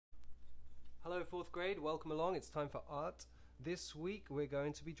Hello fourth grade, welcome along, it's time for art. This week we're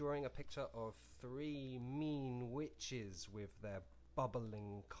going to be drawing a picture of three mean witches with their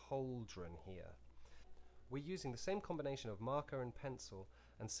bubbling cauldron here. We're using the same combination of marker and pencil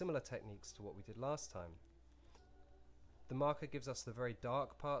and similar techniques to what we did last time. The marker gives us the very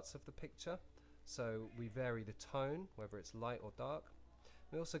dark parts of the picture, so we vary the tone, whether it's light or dark.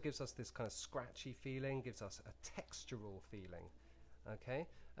 It also gives us this kind of scratchy feeling, gives us a textural feeling. Okay,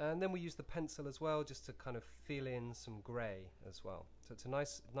 and then we use the pencil as well just to kind of fill in some grey as well. So it's a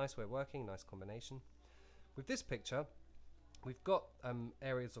nice way of working, nice combination. With this picture, we've got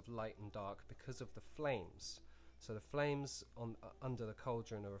areas of light and dark because of the flames. So the flames under the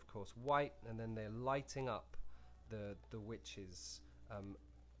cauldron are of course white, and then they're lighting up the witches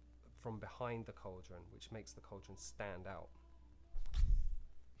from behind the cauldron, which makes the cauldron stand out.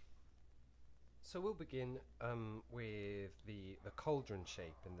 So we'll begin with the cauldron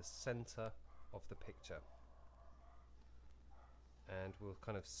shape in the center of the picture, and we'll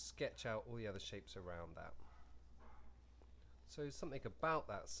kind of sketch out all the other shapes around that. So something about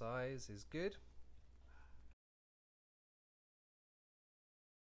that size is good.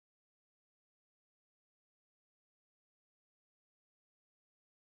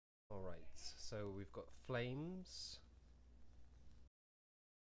 Alright, so we've got flames.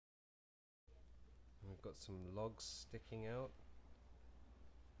 We've got some logs sticking out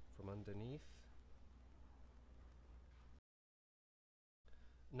from underneath.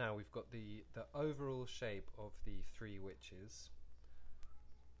 Now we've got the overall shape of the three witches.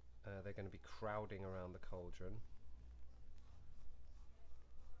 They're going to be crowding around the cauldron.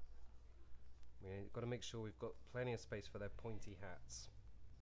 We've got to make sure we've got plenty of space for their pointy hats.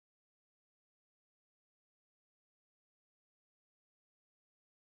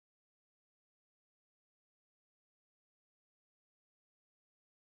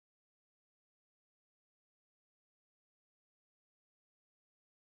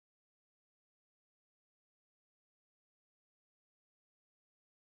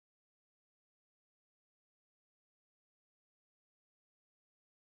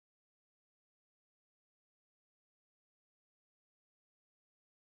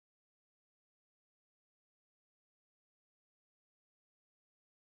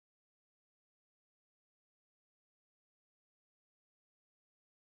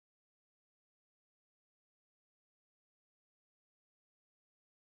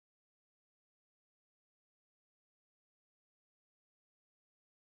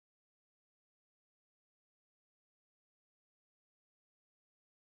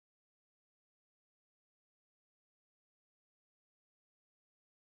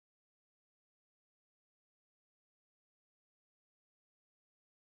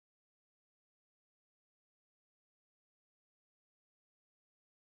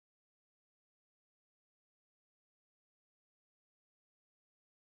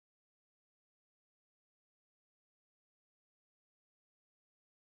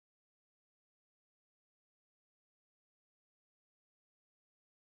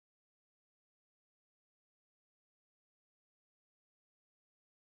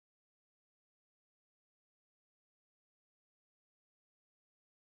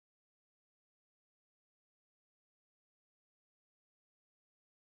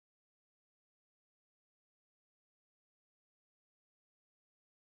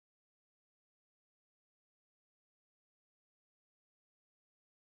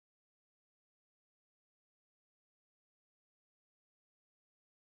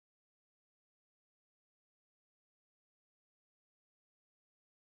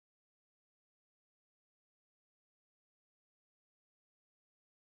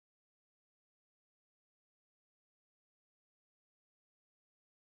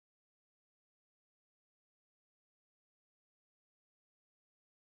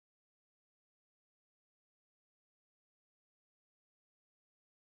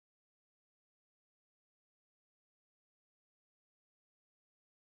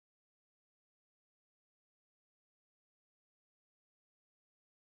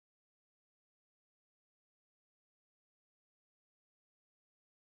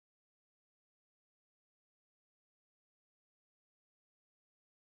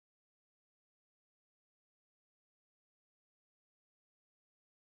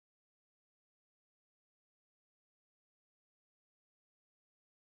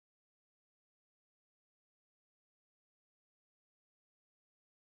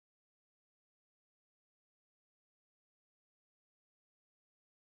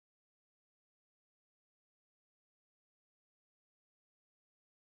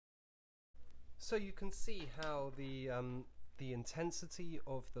 So you can see how the intensity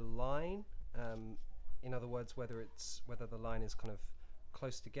of the line in other words, whether the line is kind of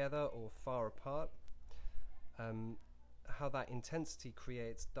close together or far apart. How that intensity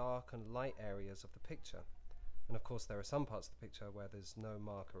creates dark and light areas of the picture. And of course there are some parts of the picture where there's no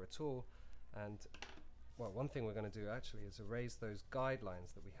marker at all, and well, one thing we're going to do actually is erase those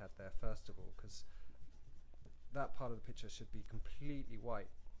guidelines that we had there first of all, because that part of the picture should be completely white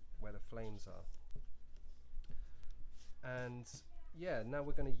where the flames are. And yeah, now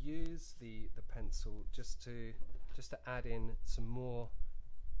we're going to use the pencil just to add in some more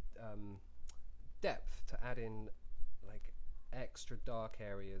depth, to add in like extra dark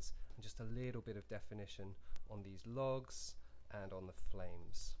areas and just a little bit of definition on these logs and on the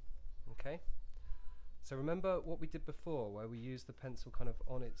flames. Okay, so remember what we did before, where we used the pencil kind of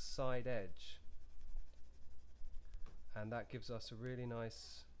on its side edge, and that gives us a really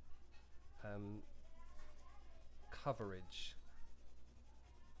nice coverage.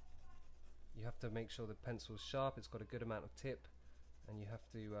 You have to make sure the pencil's sharp, it's got a good amount of tip, and you have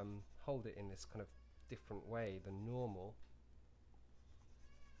to hold it in this kind of different way than normal.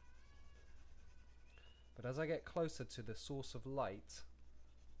 But as I get closer to the source of light,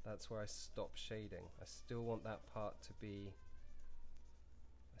 that's where I stop shading. I still want that part to be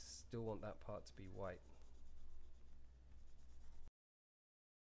white.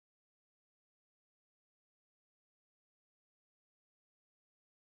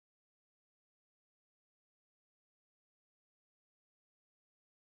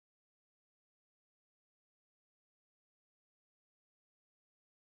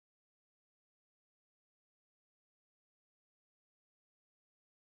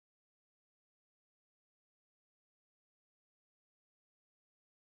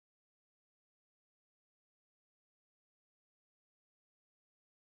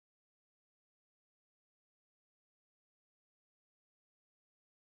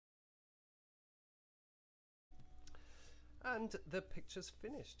 And the picture's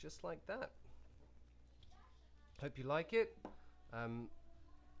finished just like that. Hope you like it.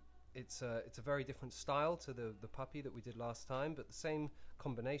 It's a very different style to the puppy that we did last time, but the same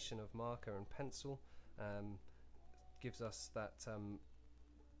combination of marker and pencil gives us that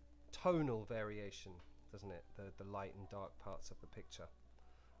tonal variation, doesn't it? The light and dark parts of the picture.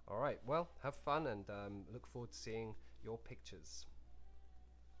 Alright, well, have fun and look forward to seeing your pictures.